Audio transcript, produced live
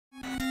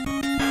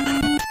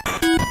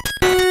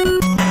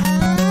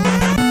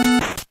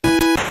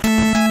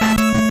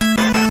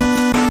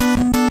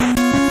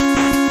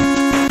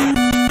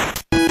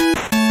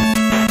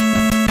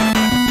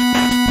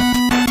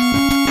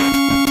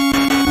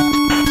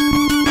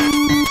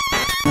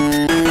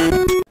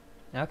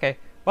Okay.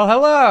 Well,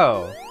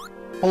 hello!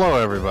 Hello,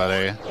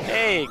 everybody.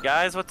 Hey,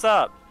 guys, what's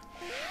up?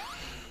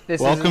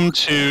 Welcome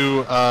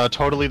to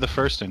totally the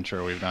first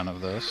intro we've done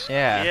of this.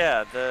 Yeah.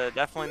 Yeah,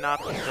 definitely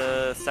not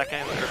the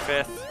second or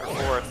fifth or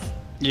fourth.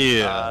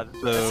 Yeah.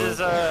 This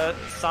is a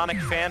Sonic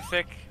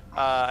fanfic.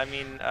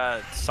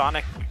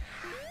 Sonic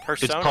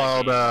Persona. It's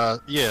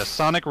called,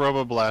 Sonic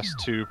Roboblast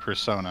 2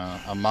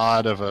 Persona, a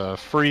mod of a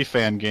free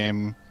fan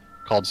game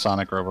called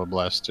Sonic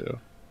Roboblast 2.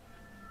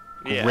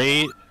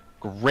 Yeah.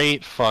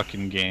 Great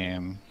fucking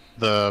game.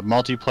 The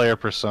multiplayer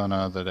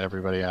Persona that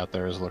everybody out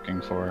there is looking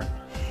for.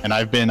 And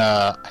I've been,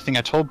 I think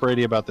I told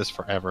Brady about this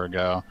forever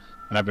ago,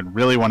 and I've been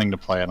really wanting to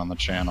play it on the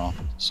channel,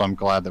 so I'm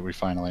glad that we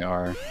finally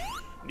are.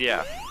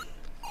 Yeah.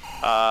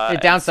 The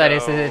downside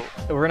is that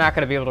we're not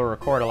going to be able to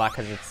record a lot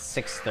because it's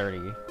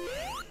 6:30.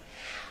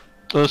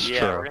 That's yeah,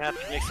 true. we're gonna have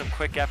to make some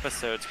quick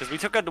episodes because we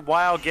took a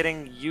while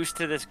getting used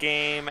to this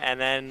game, and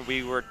then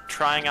we were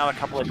trying out a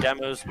couple of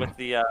demos with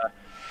the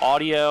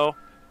audio,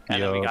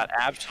 and then we got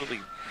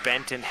absolutely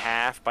bent in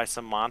half by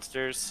some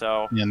monsters.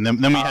 So yeah, and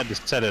then we had to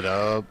set it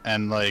up,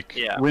 and like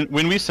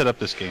when we set up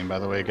this game, by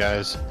the way,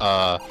 guys,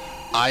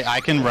 I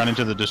can run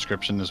into the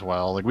description as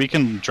well. Like we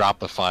can drop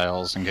the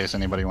files in case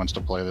anybody wants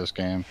to play this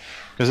game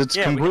because it's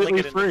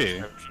completely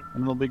free.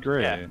 And it'll be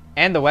great. Yeah.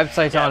 And the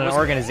website's on an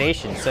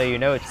organization, so you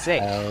know it's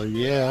safe. Hell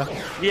yeah.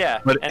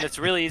 Yeah, but and it's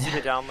really easy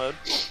to download.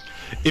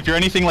 If you're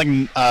anything like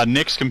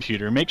Nick's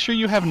computer, make sure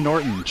you have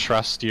Norton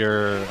trust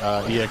your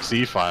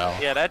exe file.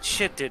 Yeah, that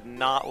shit did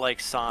not like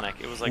Sonic.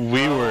 It was like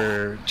we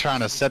were trying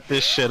to set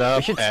this shit up,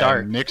 we should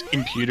start. And Nick's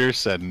computer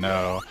said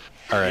no.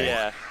 All right.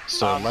 Yeah.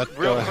 So let's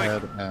go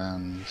ahead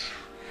and.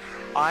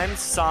 I'm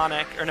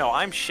Sonic, or no,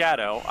 I'm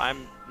Shadow.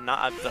 I'm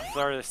not the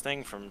furthest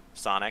thing from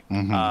Sonic.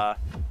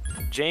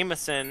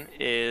 Jameson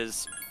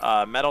is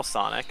Metal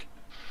Sonic,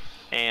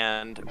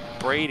 and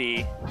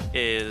Brady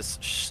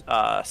is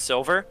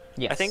Silver.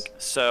 Yes. I think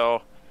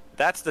so.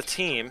 That's the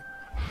team,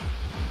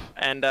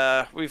 and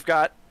we've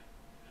got,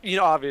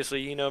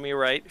 obviously you know me,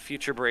 right?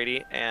 Future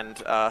Brady,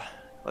 and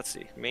let's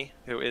see, me,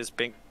 who is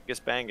Bingus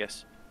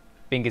Bangus.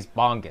 Bingus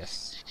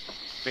Bongus.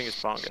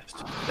 Bingus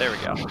Bongus. There we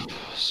go.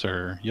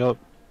 Sir, yup.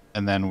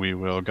 And then we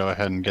will go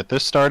ahead and get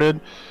this started.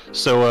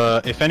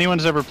 So if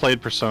anyone's ever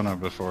played Persona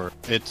before,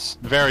 it's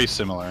very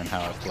similar in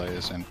how it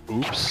plays. And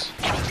oops,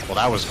 well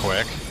that was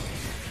quick.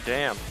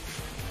 Damn.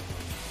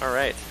 All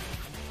right.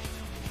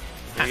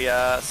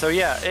 So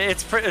yeah,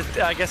 it's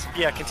I guess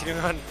continuing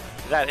on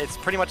that, it's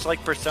pretty much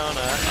like Persona,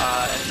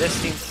 and this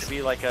seems to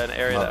be like an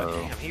area that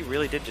damn, he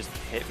really did just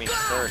hit me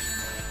first,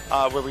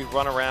 where we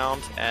run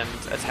around and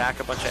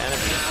attack a bunch of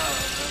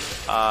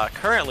enemies.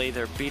 Currently,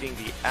 they're beating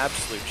the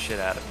absolute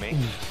shit out of me.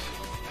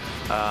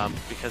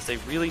 Because they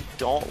really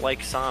don't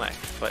like Sonic,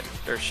 but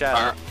they're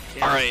Shadow.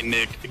 All right,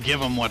 Nick, give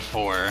them what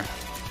for. All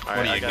right,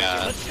 what do you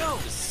got? Let's go.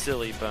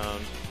 Silly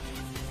bone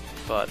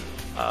button.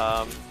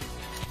 I'm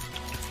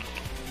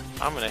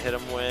gonna hit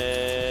him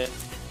with.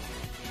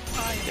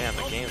 Damn,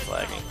 the game's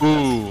lagging.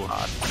 Ooh.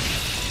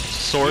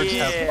 Swords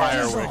Yeah. have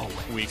fire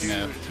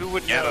weakness. Dude, who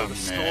would know? The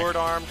sword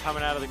arm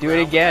coming out of the ground. Do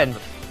it again.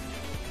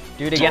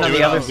 Do it again on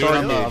the other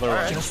sword.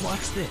 Right. Just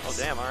watch this. Oh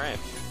damn! All right.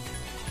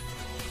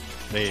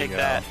 There you Take go.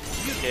 that,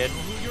 kid.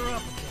 You're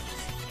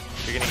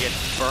gonna get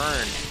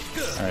burned.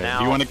 All right. Now,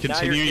 do you want to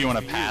continue? Or you want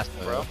to confused,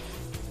 pass, bro?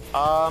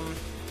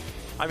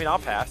 I mean, I'll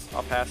pass.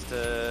 I'll pass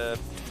to.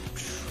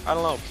 I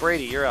don't know,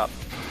 Brady. You're up.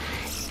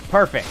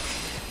 Perfect.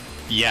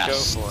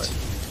 Yes. Go for it.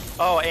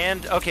 Oh,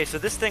 and okay, so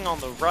this thing on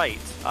the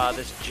right,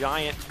 this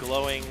giant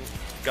glowing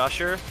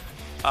gusher,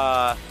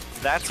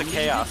 that's a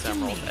Chaos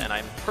Emerald, and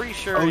I'm pretty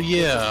sure it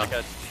gives us like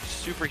a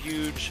super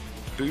huge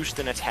boost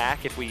in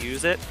attack if we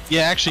use it.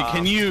 Yeah, actually,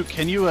 can you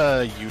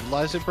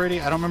utilize it,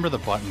 Brady? I don't remember the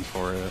button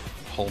for it.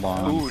 Hold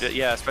on. Ooh,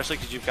 yeah, especially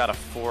because you've got a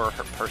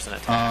 4-person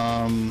attack.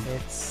 I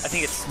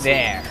think it's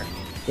there.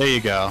 There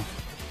you go.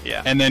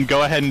 Yeah. And then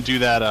go ahead and do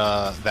that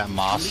that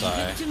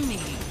Maasai.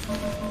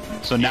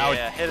 So now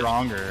Yeah, it's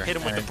stronger. hit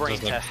him with and the brain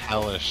it does, like, test.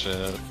 hellish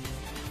shit.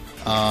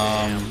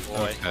 Damn,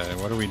 boy. Okay,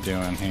 what are we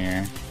doing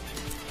here?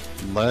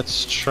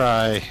 Let's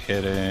try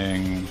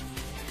hitting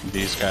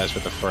these guys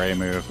with the fray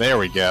move. There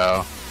we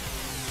go.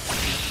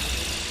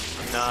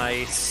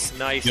 Nice,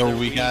 nice. Yo,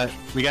 we got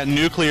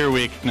nuclear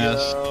weakness.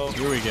 Yo.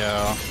 Here we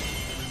go.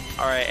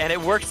 All right, and it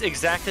works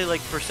exactly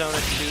like Persona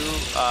 2,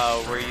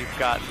 where you've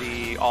got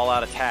the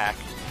all-out attack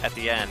at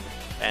the end.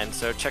 And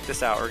so check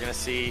this out. We're gonna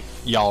see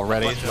Y'all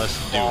ready? a bunch Let's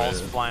of do balls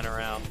it. flying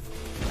around.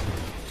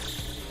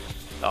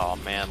 Oh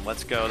man,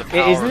 let's go. The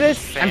power Isn't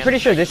this? I'm pretty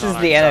sure this is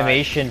the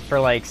animation for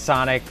like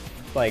Sonic,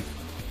 like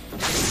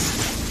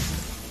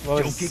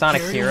what was it,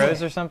 Sonic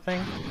Heroes or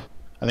something?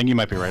 I think you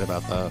might be right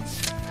about that.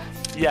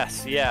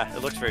 Yes, yeah,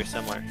 it looks very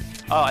similar.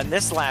 Oh, and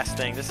this last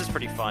thing, this is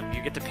pretty fun.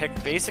 You get to pick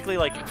basically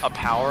like a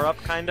power-up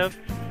kind of,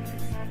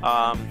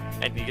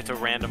 and you get to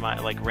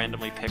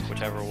randomly pick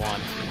whichever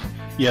one.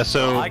 Yeah,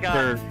 so I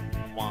got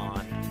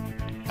one.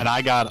 and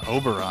I got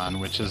Oberon,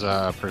 which is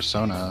a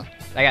Persona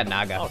I got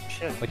Naga, Oh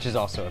shit. which is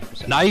also a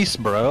persona. Nice,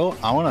 bro.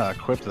 I want to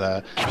equip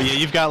that. But yeah,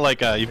 you've got like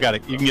you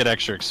can get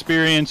extra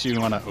experience. You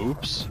want to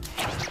oops.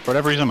 For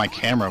whatever reason, my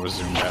camera was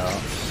zoomed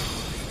out.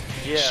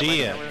 Yeah, my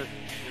Shit. camera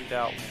zoomed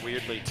out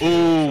weirdly too.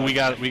 Ooh, so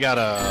we got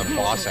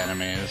boss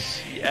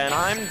enemies. And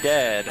I'm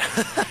dead.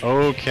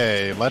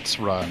 Okay, let's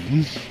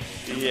run.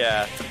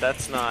 Yeah,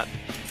 that's not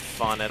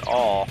fun at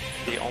all.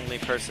 The only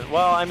person.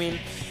 Well, I mean,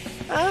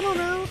 I don't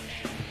know.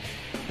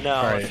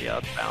 No, Right. yeah,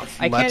 let's bounce.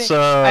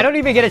 I don't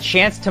even get a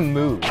chance to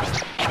move.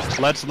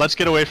 Let's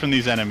get away from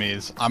these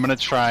enemies. I'm gonna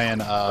try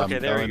and Okay,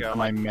 there we into go.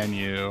 my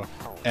menu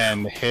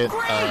and hit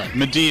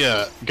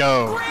Medea.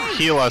 Go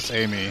heal us,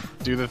 Amy.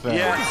 Do the thing.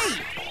 Yes.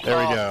 There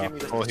we Oh, go. give me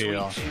the Full sweet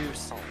heal.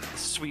 juice,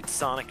 sweet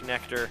Sonic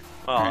nectar.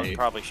 Well, I Right.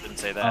 probably shouldn't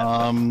say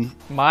that.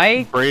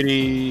 My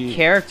Brady.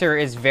 character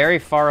is very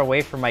far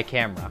away from my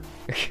camera.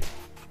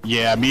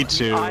 Yeah, me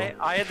too.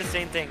 I had the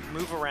same thing.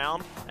 Move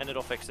around and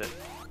it'll fix it.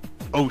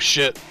 Oh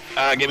shit!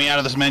 Get me out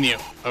of this menu.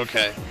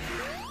 Okay.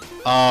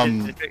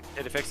 Did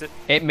it fix it?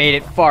 It made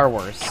it far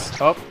worse.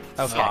 Oh,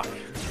 okay. Fuck.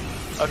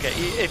 Okay,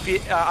 if you,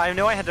 I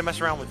know I had to mess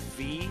around with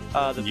V.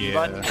 The V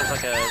button is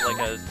like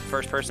a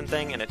first-person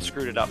thing, and it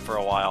screwed it up for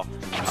a while.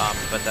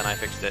 But then I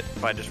fixed it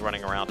by just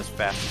running around as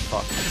fast as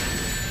fuck.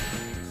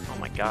 Oh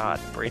my god,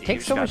 Brady! It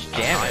takes you so just much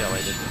got damage.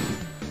 annihilated.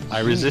 I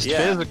resist Yeah.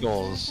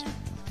 physicals.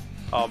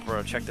 Oh,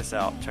 bro, check this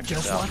out. Check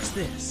this out. Watch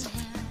this.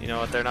 You know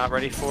what they're not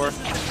ready for? A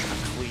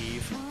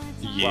cleave.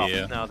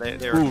 Yeah. Well, no,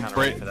 they were Ooh, kind of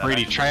ready for that.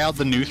 Brady, actually. try out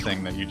the new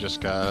thing that you just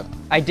got.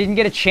 I didn't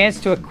get a chance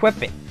to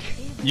equip it.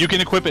 You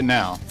can equip it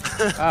now.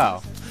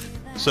 Oh.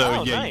 So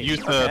Oh, yeah, nice. use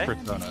the Okay.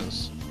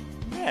 personas.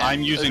 Yeah.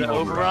 I'm using Is it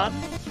Overrun.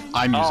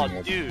 I'm Oh,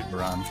 using dude.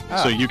 Overrun.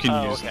 Oh. So you can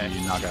Oh, use okay. the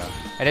Naga.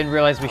 I didn't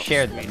realize we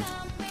shared them.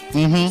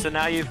 Mm-hmm. So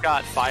now you've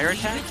got fire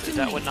attacks? Is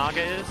that what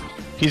Naga is?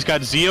 He's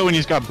got Zeo and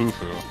he's got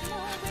Bufu.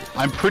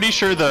 I'm pretty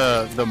sure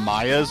the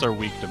Mayas are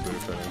weak to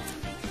Bufu.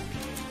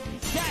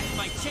 That's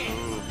my chance.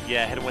 Ooh,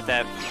 yeah, hit him with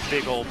that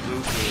big old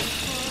boo-boo.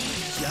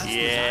 Just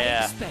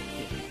Yeah. as I expected.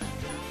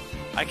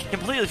 I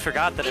completely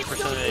forgot that in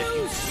Persona,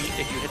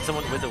 if you hit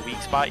someone with a weak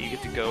spot, you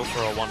get to go for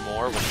a one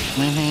more, which is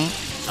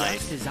Mm-hmm. nice.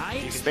 Just as I You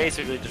can expected.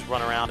 basically just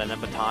run around and then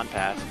baton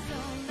pass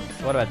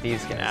What about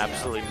these guys? and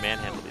absolutely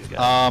manhandle these guys.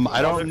 I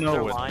Well, don't know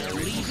they're what lying. their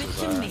Leave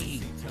weaknesses it to are.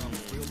 me.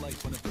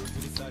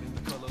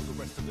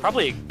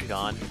 Probably a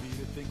gun.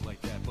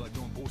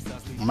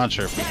 I'm not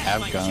sure if we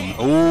have gun.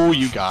 Oh,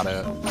 you got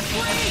it.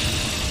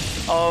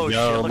 Oh,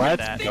 Yo, shit, look at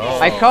let's that. go.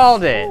 I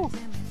called it.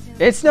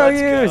 It's no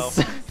Let's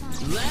use.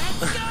 go.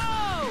 Let's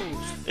go!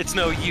 It's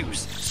no use.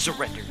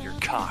 Surrender your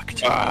cock.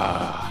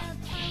 Ah.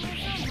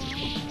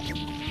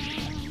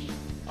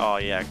 Oh,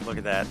 yeah, look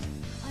at that.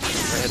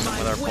 We're hitting them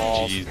with our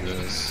balls.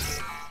 Jesus.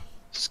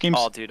 This game's,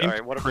 Oh, dude, game's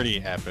alright, what a-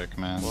 pretty epic,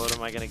 man. What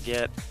am I gonna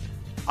get?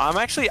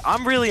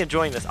 I'm really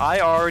enjoying this. I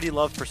already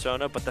love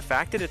Persona, but the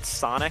fact that it's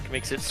Sonic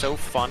makes it so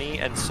funny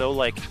and so,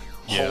 like,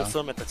 Yeah.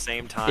 wholesome at the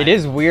same time. It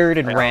is weird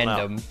and I don't know.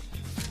 random.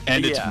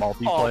 And it's Yeah.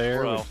 multiplayer,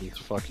 Oh, bro. which is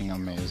fucking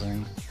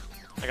amazing.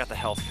 I got the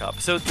health cup.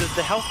 So does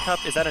the health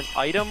cup, is that an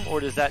item, or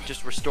does that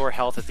just restore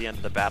health at the end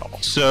of the battle?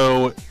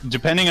 So,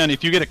 depending on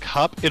if you get a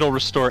cup, it'll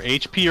restore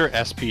HP or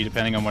SP,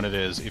 depending on what it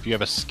is. If you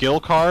have a skill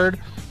card,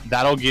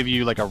 that'll give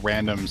you like a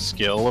random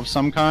skill of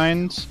some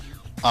kind.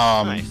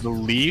 Nice. The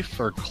leaf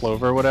or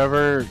clover,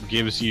 whatever,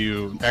 gives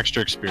you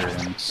extra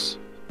experience.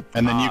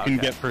 And then you can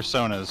okay. get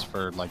personas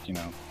for, like, you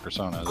know,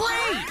 personas.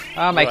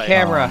 Oh, my Right.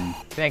 camera.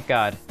 Thank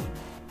God.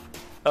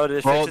 Oh, did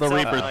it Oh, fix the itself?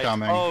 Reaper's Nice.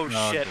 coming. Oh,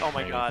 Oh, shit. Oh,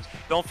 my great. God.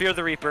 Don't fear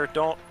the Reaper.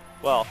 Don't...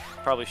 Well,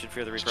 probably should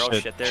fear the Reaper. Oh,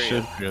 shit. There he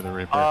should is. fear the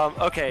Reaper.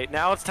 Okay,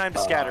 now it's time to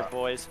scatter,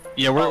 boys.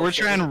 Yeah, we're Oh,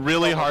 shit. trying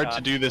really Oh my hard God.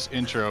 to do this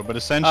intro, but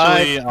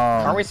essentially,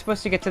 Aren't we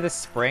supposed to get to this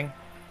spring?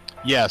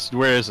 Yes,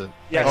 where is it?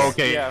 Yes, Oh,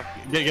 okay, yeah.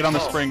 get on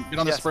the Oh, spring. Get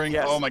on the yes, spring.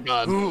 yes. Oh my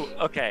God. Ooh,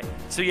 okay.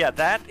 So yeah,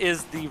 that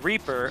is the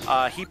Reaper.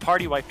 He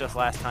party wiped us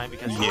last time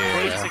because he's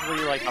Yeah.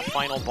 basically like a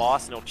final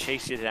boss, and he'll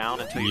chase you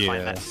down until you find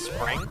Yeah. that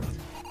spring.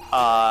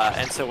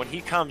 And so when he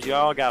comes, you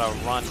all gotta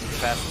run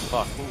fast as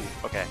fuck.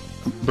 Ooh, okay.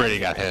 Brady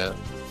got hit.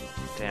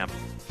 Damn.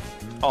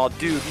 Oh,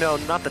 dude, no,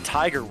 not the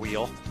tiger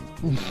wheel.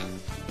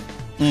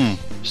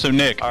 So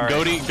Nick, All right.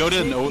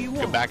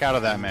 go back out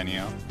of that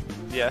menu.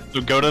 Yeah.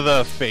 So go to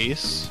the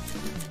face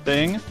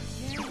thing.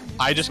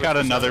 I just got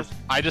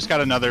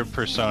another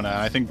persona. And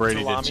I think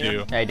Brady did Lamia?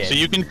 too. I did. So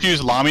you can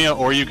choose Lamia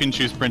or you can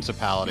choose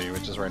Principality,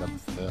 which is right up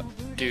there.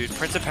 Dude,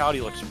 Principality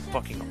looks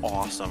fucking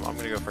awesome. I'm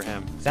gonna go for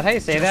him. Is that how you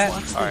say that?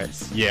 All right.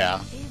 Yeah.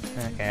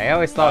 Okay, I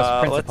always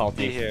thought it was Let's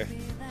see Principality. here.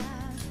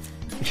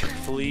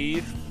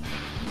 Cleave.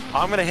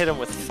 I'm gonna hit him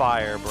with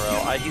fire, bro.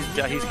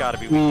 He's got to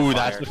be weak Ooh, to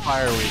that's fire. the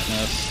fire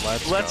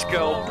weakness. Let's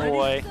go,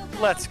 boy.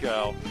 Let's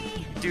go.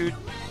 Dude,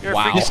 you're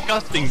Wow. a freaking...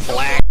 Disgusting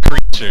black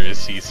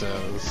creatures, he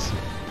says.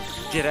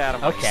 Get out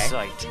of my Okay.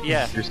 sight.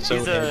 Yeah, You're so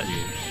he's a...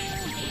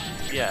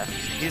 heavy. Yeah,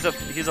 he's a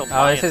Oh,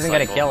 lion this isn't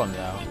gonna cycle. kill him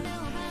though.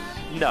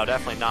 No,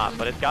 definitely not,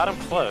 but it got him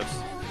close.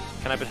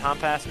 Can I baton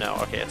pass? No.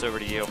 Okay, it's over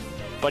to you.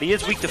 But he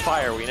is weak to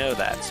fire, we know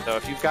that. So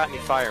if you've got any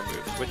fire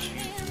moves, which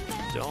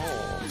you don't...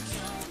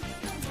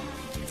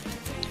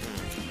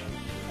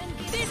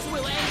 This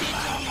will end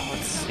it.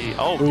 Let's see.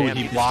 Oh, Ooh, damn,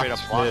 he just straight up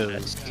blocked blocked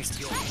it. his.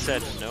 He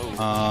said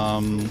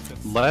no.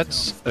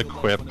 Let's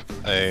equip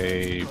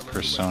a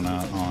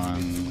persona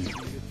on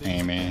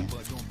Amy.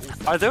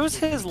 Are those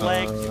his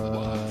legs?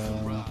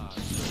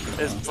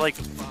 Is like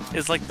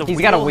the He's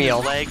got a on his wheel.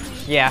 leg?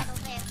 Yeah.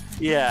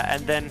 Yeah,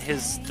 and then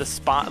the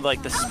spine,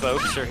 like the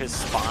spokes are his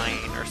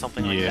spine or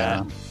something like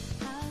that.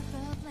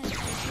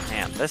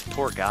 Damn, this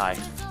poor guy.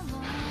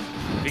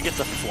 If he gets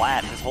a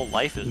flat, his whole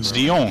life is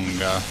ruined.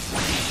 Zionga.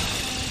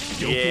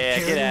 Yeah,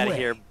 get out of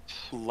here,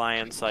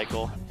 Lion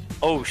Cycle.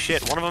 Oh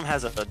shit, one of them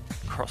has a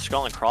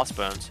skull and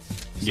crossbones.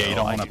 Yeah, you so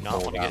don't I want do to not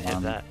pull want to get hit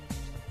one. that.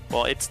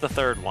 Well, it's the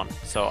third one,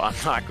 so I'm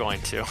not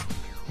going to.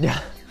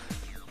 Yeah.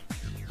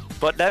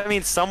 But that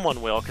means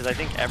someone will, because I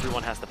think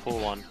everyone has to pull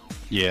one.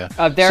 Yeah.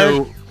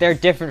 They're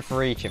different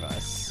for each of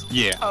us.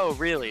 Yeah. Oh,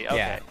 really? Okay,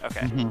 Yeah.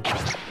 okay.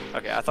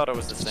 Okay, I thought it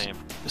was the same.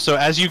 So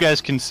as you guys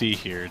can see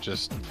here,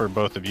 just for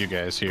both of you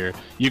guys here,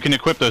 you can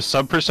equip those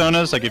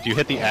sub-personas. Like if you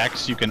hit the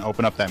X, you can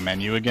open up that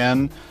menu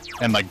again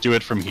and like do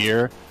it from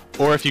here.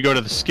 Or if you go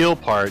to the skill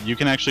part, you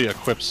can actually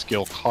equip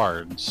skill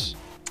cards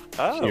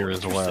here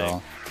as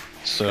well.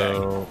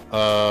 So,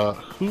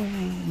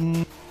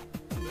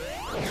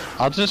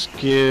 I'll just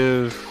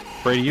give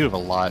Brady. You have a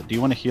lot. Do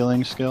you want a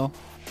healing skill?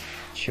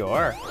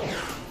 Sure.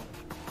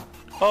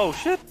 Oh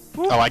shit!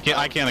 Woo. Oh, I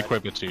can't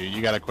equip it to you.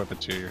 You gotta equip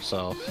it to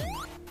yourself.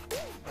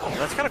 Oh,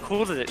 that's kind of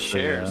cool that it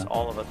shares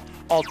all of it.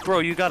 Oh, bro,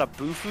 you got a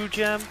Bufu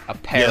gem?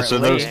 Apparently. Yeah, so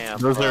those Damn,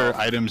 those bro. are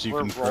items you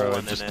We're can throw rolling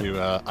and just in it. do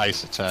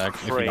ice attack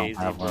if you Crazy,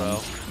 don't have bro. one.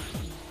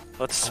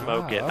 Let's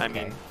smoke it. I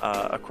okay. mean,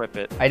 equip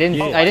it. I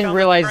didn't. Oh, I didn't found the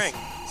realize spring.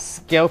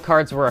 skill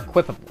cards were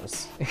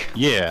equipables.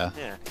 Yeah.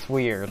 Yeah. It's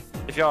weird.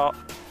 If y'all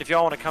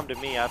want to come to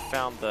me, I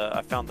found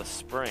the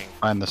spring.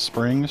 Find the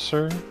spring,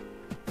 sir?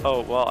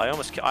 Oh well,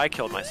 I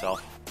killed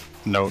myself.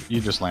 No, you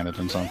just landed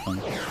in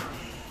something.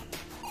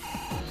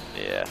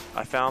 Yeah,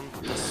 I found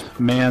this.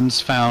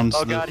 Man's found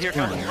Oh the god, here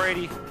comes spring.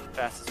 Brady.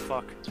 Fast as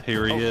fuck.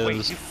 Here he Oh wait,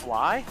 is. you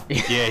fly?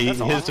 Yeah, That's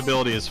his awesome.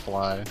 ability is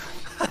fly.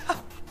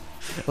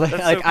 Like,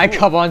 That's like so I cool.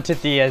 come on to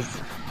the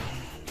as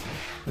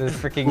the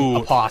freaking Ooh.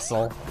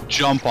 apostle.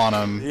 Jump on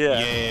him. Yeah.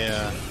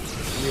 Yeah.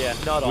 Yeah,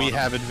 not on. We him.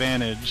 have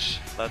advantage.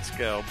 Let's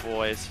go,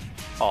 boys.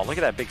 Oh, look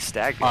at that big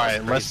stag beetle. All That's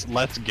right, crazy.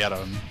 let's get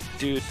him.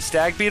 Dude,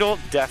 stag beetle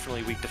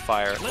definitely weak to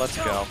fire. Let's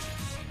go.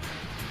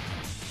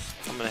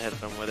 I'm gonna hit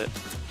him with it.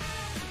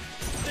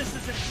 This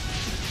is it.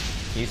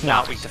 He's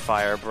Not not. weak to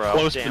fire, bro.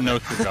 Close to Damn no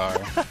it. cigar.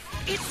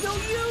 It's no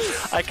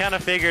use. I kind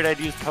of figured I'd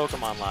use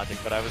Pokemon logic,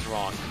 but I was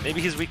wrong.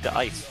 Maybe he's weak to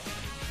ice.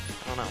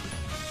 I don't know.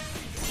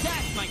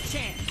 That's my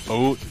chance.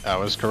 Oh, that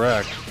was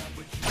correct.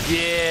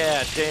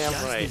 Yeah, damn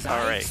Just right. as I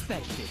All right,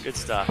 expected. good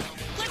stuff.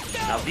 Let's go.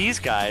 Now these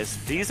guys,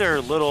 these are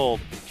little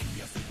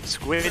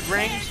squid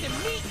rings. To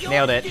meet your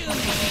Nailed it. doom.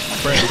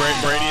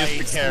 Brady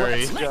is the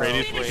carry. Let's go.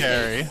 Brady's the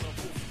carry.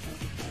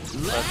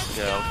 Let's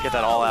go. Get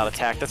that all-out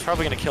attack. That's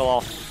probably gonna kill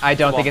all. I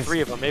don't kill think all it's.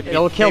 three of them. Maybe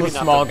It'll kill maybe the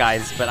not small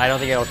guys, but I don't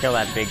think it'll kill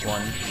that big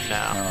one.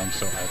 I No. don't think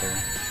so either.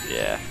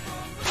 Yeah.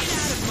 Out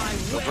of my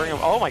We'll way. bring him.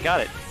 Oh my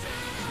god, it.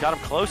 Got him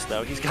close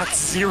though. He's got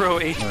 0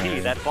 HP.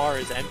 Alright. That bar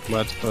is empty.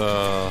 Let's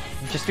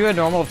Just do a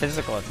normal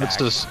physical attack. let's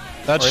just. Or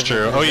That's is it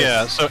true. Oh just-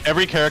 yeah. So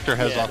every character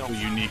has Yeah, also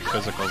unique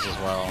physicals as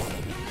well.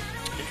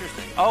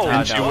 Interesting. Oh,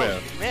 And no. she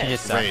whipped. man. She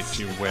just Great, sucks.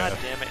 she God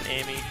whipped. damn it,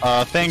 Amy.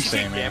 Thanks, Did she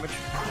take Amy. damage?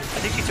 I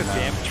think she took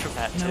damage from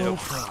that too. No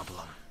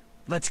problem.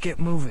 Let's get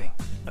moving.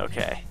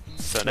 Okay.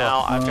 So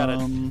now I've got to.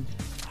 Um,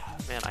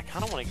 Man, I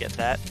kind of want to get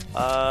that.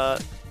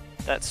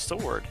 That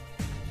sword.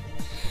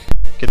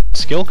 Get the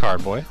skill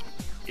card, boy.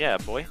 Yeah,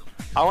 boy.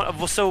 I want.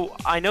 Well, so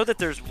I know that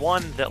there's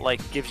one that like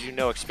gives you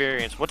no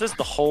experience. What does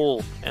the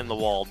hole in the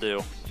wall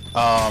do?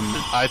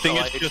 I think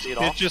Oh, it's I just see it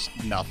all? it's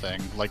just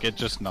nothing. Like it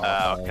just Oh,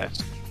 nullifies.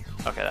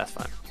 okay. Okay, that's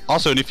fine.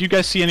 Also, and if you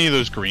guys see any of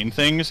those green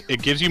things,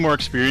 it gives you more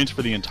experience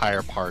for the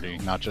entire party,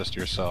 not just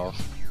yourself.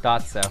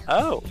 Thought so.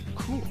 Oh,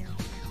 cool.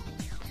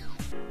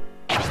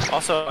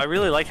 Also, I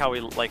really like how we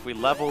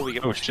level, we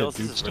get Oh, more shit, skills.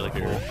 This dude's is really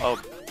still cool.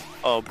 here.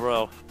 Oh,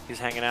 bro, he's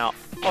hanging out.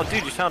 Oh,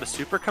 dude, you found a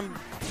super Did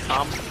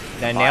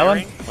I nail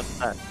him? firing? What's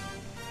that?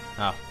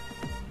 Oh.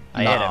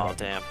 I hit Oh, him.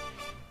 damn.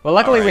 Well,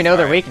 luckily we Alright, know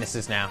their alright.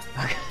 weaknesses now.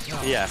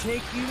 Yeah.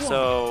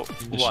 So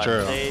It's what?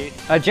 true. They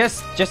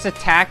Just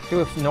attack,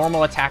 do a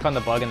normal attack on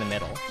the bug in the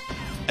middle.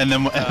 And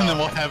then we'll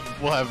have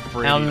Brady.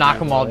 And I'll knock do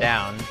them all that.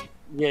 down.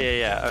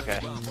 Yeah. Okay.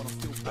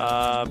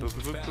 Boop, boop,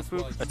 boop, boop,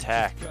 boop.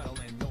 Attack.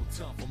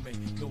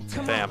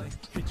 Bam.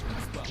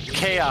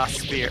 Chaos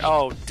spear.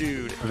 Oh,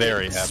 dude.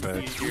 Very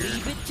epic. Spear.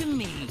 Leave it to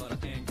me.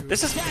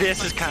 This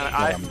is kind of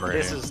I'm Brady.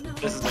 this is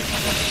like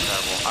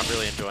incredible. I'm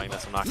really enjoying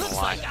this. I'm not gonna Looks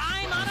lie. like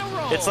I'm on a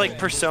roll. It's like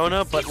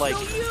Persona, but like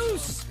No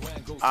use.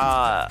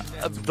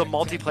 the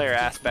multiplayer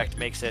aspect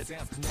makes it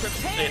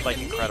like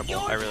incredible.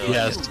 I really like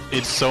Yes,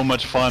 it's so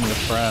much fun with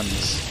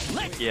friends.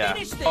 Let's it. Yeah.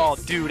 finish this. Oh,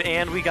 dude,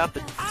 and we got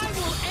the I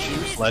will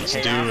end this Let's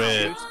do chaos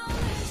it. juice.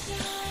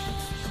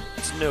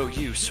 It's no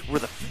use. We're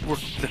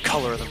the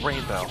color of the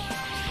rainbow.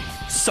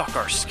 Suck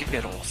our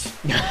Skittles.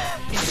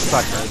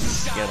 Sucker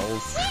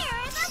Skittles.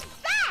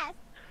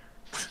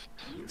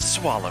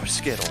 Swallow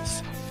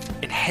Skittles.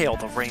 In hail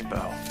the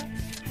rainbow.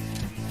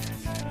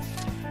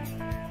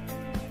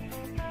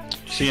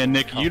 See, and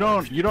Nick, you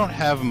don't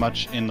have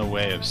much in the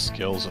way of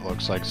skills. It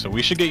looks like, so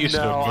we should get you.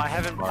 No, I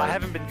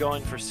haven't been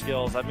going for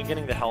skills. I've been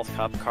getting the health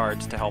cup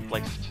cards to help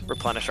like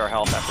replenish our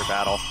health after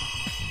battle.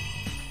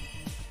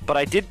 But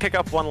I did pick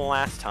up one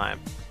last time.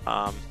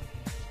 I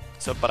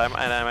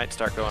might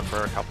start going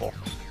for a couple.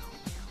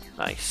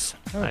 Nice.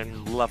 Oh.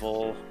 I'm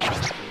level,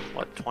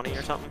 what, 20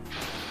 or something?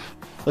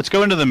 Let's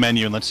go into the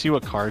menu and let's see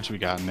what cards we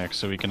got, Nick,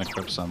 so we can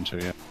equip some to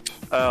you.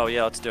 Oh,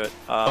 yeah, let's do it.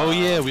 Oh,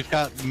 yeah, we've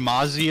got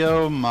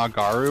Mazio,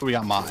 Magaru, we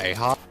got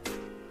Maeha.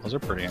 Those are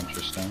pretty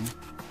interesting.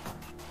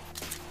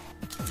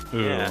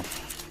 Ooh. Yeah.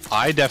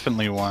 I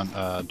definitely want,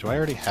 do I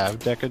already have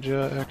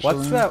Dekaja,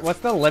 actually? What's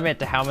the limit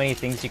to how many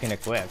things you can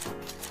equip?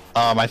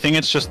 I think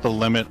it's just the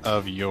limit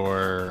of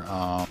your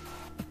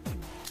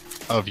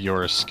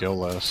skill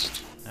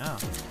list. Oh.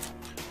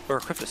 Or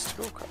equip a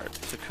skill card.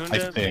 I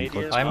think.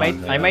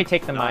 I might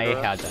take the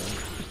Maeha then.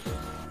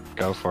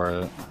 Go for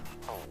it.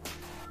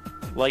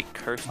 Light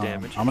curse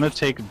damage. I'm gonna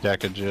take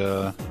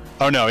Dekaja.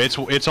 Oh no,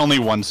 it's only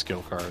one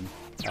skill card.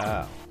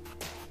 Oh.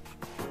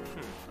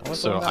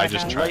 So I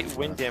just tried light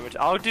wind damage.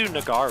 I'll do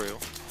Nagaru.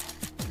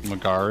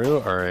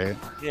 Magaru, all right.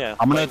 Yeah.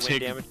 I'm gonna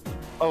take. Damage.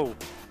 Oh.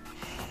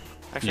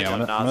 Actually, yeah,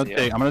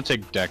 I'm gonna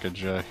take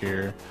Dekaja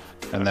here,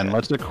 and then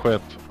let's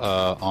equip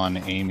on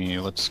Amy.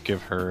 Let's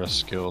give her a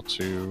skill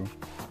too.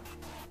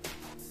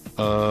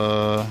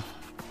 Oh,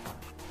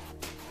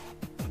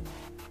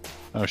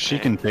 she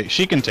can take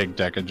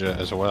Dekaja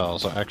as well.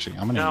 So actually,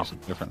 I'm gonna use a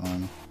different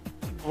one.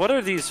 What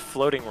are these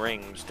floating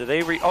rings? Do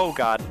they Oh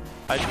god,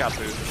 I just got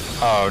food.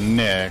 Oh,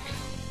 Nick.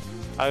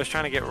 I was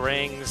trying to get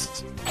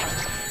rings.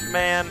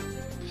 Man.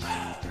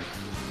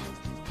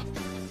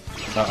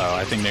 Uh-oh,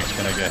 I think Nick's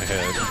gonna get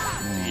hit.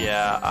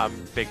 Yeah, I'm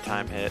big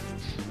time hit.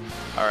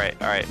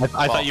 Alright. I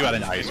thought you had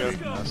an ice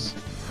weakness.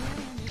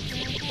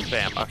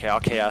 Bam. Okay, I'll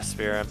Chaos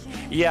Spear him.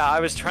 Yeah, I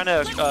was trying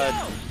to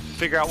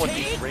figure out what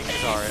these rings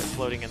are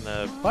floating in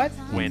the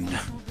wind.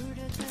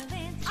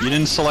 You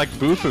didn't select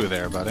Bufu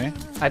there, buddy.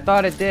 I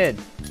thought it did.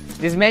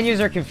 These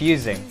menus are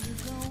confusing.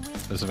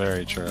 That's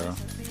very true.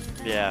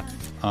 Yeah.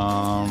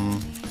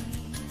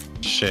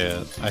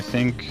 Shit. I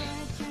think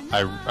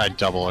I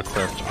double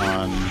equipped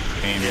on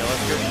Amy. Yeah,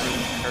 let's go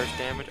curse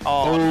damage.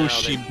 Oh, no,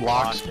 she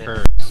blocks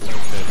curse.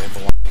 Okay, they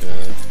block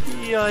it.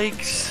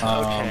 Yikes.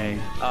 Okay.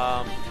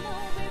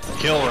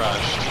 Kill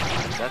rush.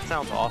 That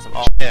sounds awesome.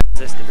 Oh, yeah,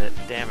 resisted it.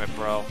 Damn it,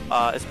 bro.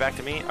 It's back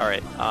to me. All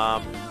right.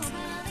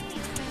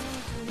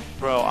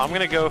 Bro, I'm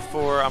gonna go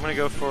for.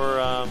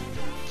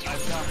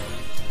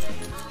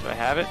 Do I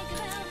have it?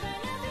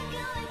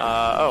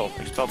 Oh,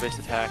 expel based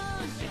attack.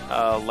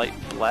 Light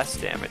bless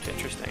damage.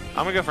 Interesting.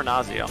 I'm gonna go for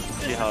Nazio.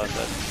 See how that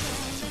does.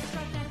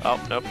 Oh,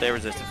 nope, they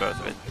resisted both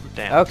of it.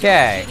 Damn.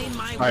 Okay.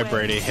 Alright,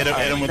 Brady, hit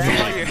him with the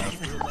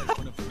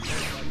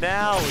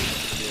Now we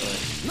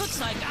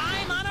Looks like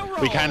I'm on a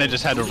roll. We kind of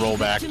just had to roll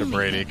back to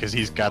Brady because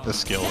he's got the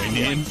skill we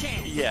need.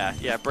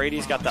 Yeah,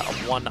 Brady's got the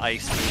one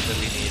ice move that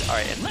we need.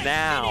 Alright, and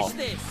now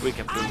we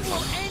can boom him.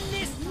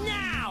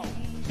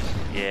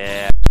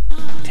 Yeah.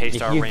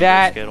 Taste our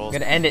rainbow Skittles.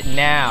 I'm gonna end it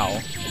now.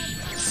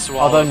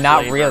 Swallow although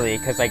not flavor. really,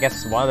 because I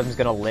guess one of them's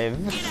gonna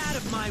live. Get out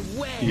of my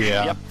way.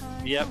 Yeah.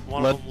 Yep.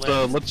 One of them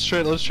lives.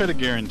 Let's try to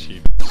guarantee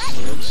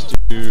this.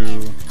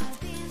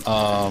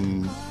 So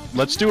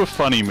let's do a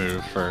funny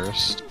move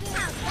first.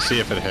 See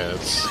if it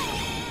hits.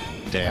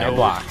 Damn. It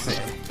blocks.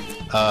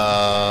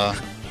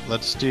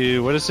 Let's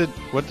do, what is it?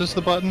 What is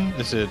the button?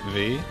 Is it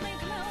V?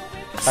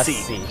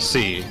 C.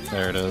 C.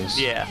 There it is.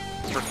 Yeah.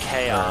 For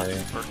chaos. Right.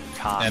 For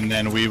cock. And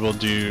then we will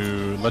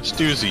do, let's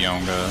do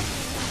Zionga.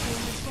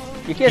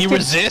 He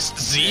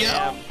resists Zio?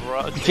 Yeah,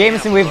 bro.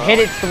 Jameson, we've hit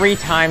it 3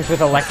 times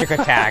with electric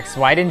attacks.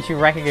 Why didn't you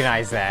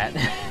recognize that?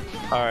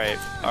 Alright.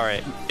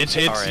 It's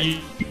right.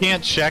 You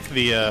can't check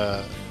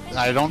the,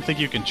 I don't think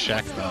you can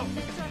check them.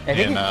 I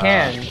think you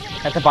can.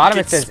 At the bottom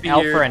it says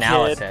L for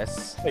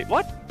analysis. Wait,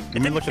 what?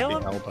 Let me look at the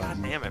L button.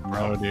 God damn it,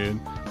 bro. No, dude.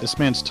 This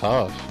man's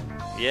tough.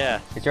 Yeah.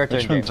 It's your turn,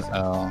 Which one's Jameson.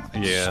 L?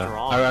 Yeah.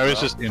 Strong, I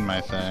was just in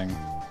my thing.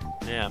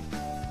 Yeah.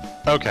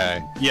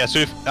 Okay. Yeah, so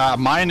if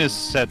mine is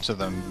set to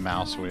the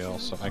mouse wheel,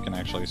 so I can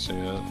actually see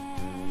it.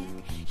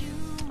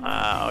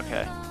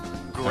 Okay.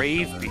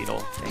 Grave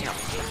beetle. Damn,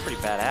 that's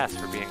pretty badass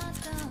for being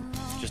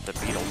just a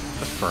beetle.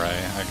 The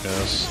fray, I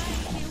guess.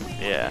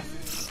 Yeah.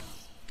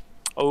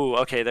 Oh,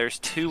 okay, there's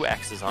 2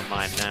 X's on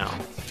mine now.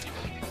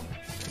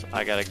 So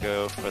I gotta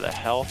go for the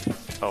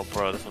health. Oh,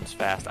 bro, this one's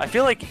fast. I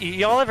feel like,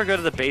 y'all ever go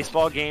to the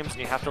baseball games and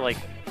you have to, like,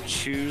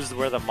 choose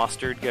where the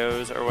mustard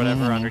goes or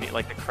whatever underneath,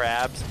 like the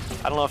crabs?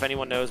 I don't know if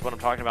anyone knows what I'm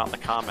talking about in the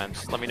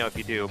comments. Let me know if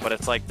you do. But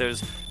it's like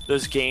those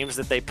games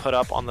that they put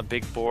up on the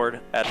big board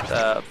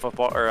at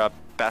football or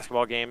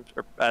basketball games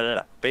or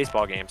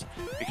baseball games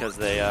because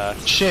they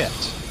Shit.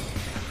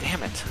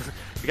 Damn it.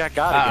 We got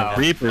again.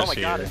 Reaper's oh my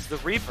god, here. it's the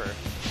Reaper.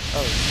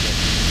 Oh shit.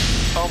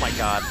 Oh my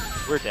god.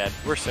 We're dead.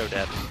 We're so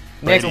dead.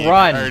 Nick, Brady,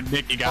 run. Or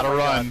Nick, you gotta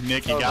run. God.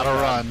 Nick, you gotta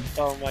run.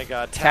 Oh my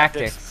god.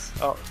 Tactics.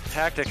 Oh,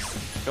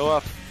 tactics. Go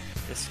up.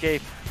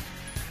 Escape.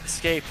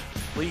 Escape.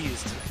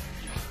 Please.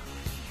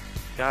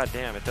 God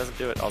damn, it doesn't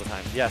do it all the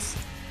time. Yes.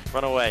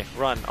 Run away.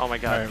 Run. Oh my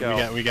god,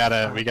 go. We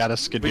gotta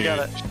skidoo. We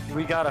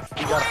gotta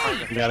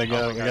find it. We gotta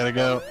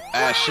go.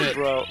 Ah, shit.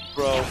 Bro.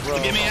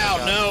 Get me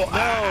out. No.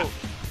 No.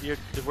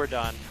 We're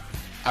done.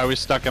 I was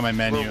stuck in my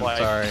menu.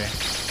 Sorry.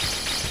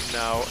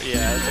 No.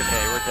 Yeah, it's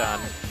okay. We're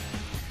done.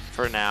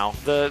 For now.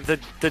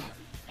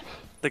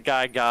 The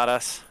guy got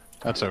us.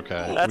 That's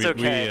okay. That's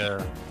okay.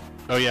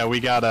 Oh yeah, we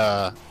got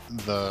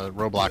the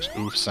Roblox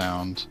oof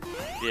sound.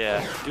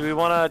 Yeah. Do we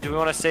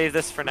wanna save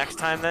this for next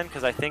time then?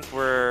 Because I think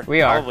we're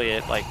probably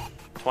at like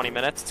 20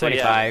 minutes.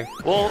 25. So,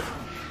 yeah,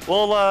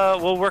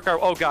 we'll work our.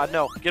 Oh god,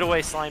 no! Get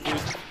away, slime dude.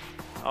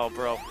 Oh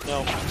bro,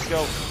 no,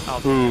 go.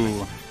 Oh,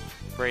 ooh.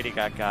 Brady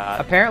got.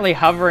 Apparently,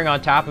 hovering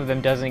on top of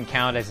him doesn't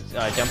count as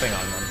jumping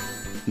on them.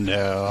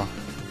 No.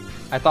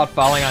 I thought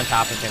falling on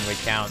top of him would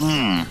count.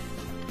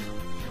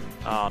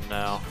 Oh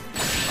no.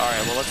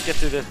 Alright, well let's get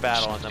through this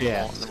battle and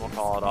then, we'll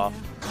call it off.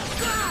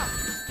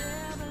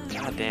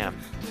 God damn.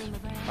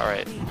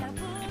 Alright.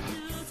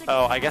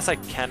 Oh, I guess I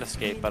can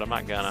escape, but I'm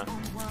not gonna.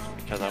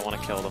 Because I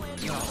want to kill them.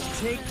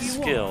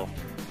 Skill.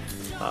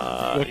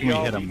 What can we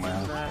hit him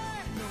with?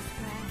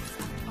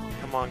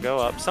 Come on, go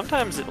up.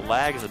 Sometimes it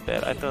lags a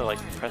bit. I have to like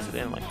press it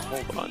in like a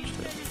whole bunch.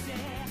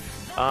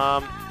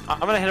 I'm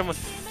gonna hit him with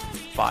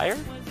fire.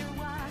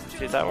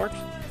 See if that works.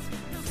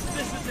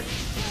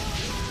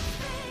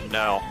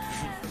 No.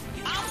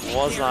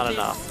 Was not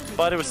enough,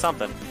 but it was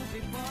something.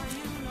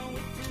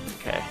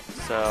 Okay,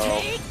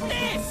 so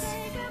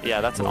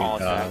yeah, that's an all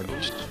attack.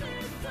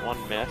 One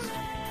missed.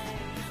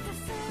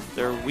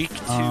 They're weak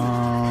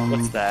to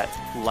what's that?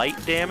 Light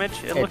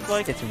damage? It looked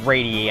like it's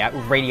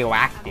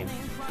radioactive.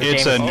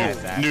 It's a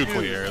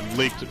nuclear,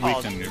 leaked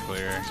in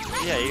nuclear.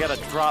 Yeah, you gotta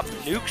drop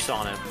nukes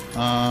on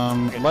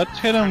him. Let's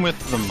hit him with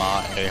the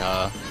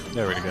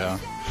there we go.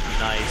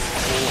 Nice.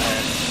 Cool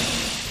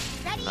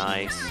head.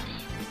 Nice.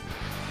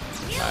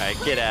 Alright,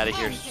 get out of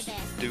here,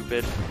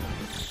 stupid.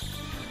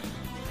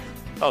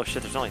 Oh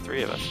shit, there's only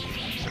 3 of us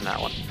in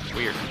that one.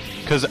 Weird.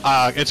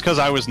 It's because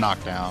I was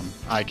knocked down.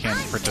 I can't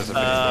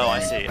participate. Oh, I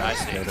see.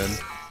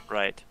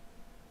 Right.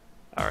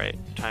 Alright,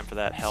 time for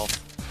that health.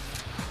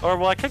 Or,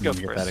 well, I could go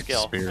for a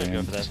skill. I'm gonna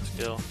go for that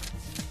skill.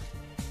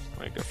 I'm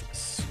gonna go for the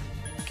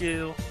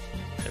skill.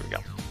 There we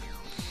go.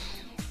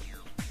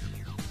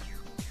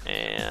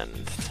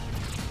 And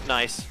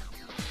nice.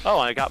 Oh,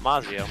 I got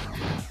Mazio.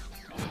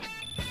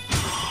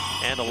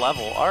 And a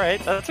level.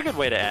 Alright, that's a good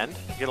way to end.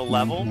 Get a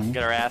level,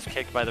 get our ass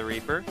kicked by the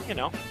Reaper, you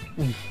know.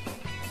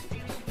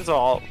 It's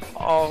all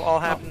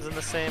happens in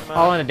the same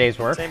all in a day's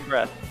work. Same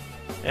breath.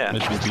 Yeah.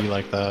 It should be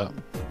like that.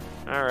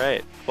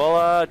 Alright.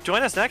 Well,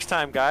 join us next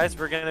time, guys.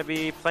 We're gonna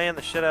be playing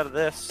the shit out of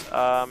this.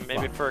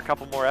 Maybe for a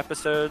couple more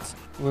episodes.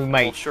 We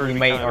might or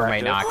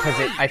might not, because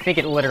I think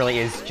it literally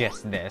is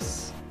just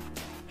this.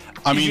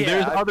 I mean,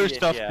 there's other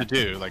stuff to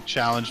do, like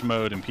challenge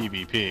mode and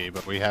PvP,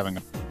 but we haven't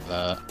got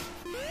that.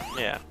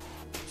 Yeah.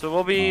 So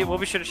we'll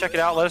be sure to check it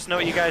out. Let us know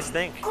what you guys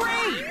think.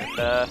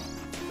 And,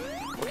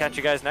 we'll catch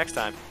you guys next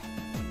time.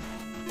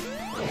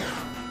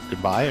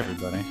 Goodbye,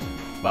 everybody.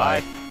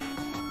 Bye.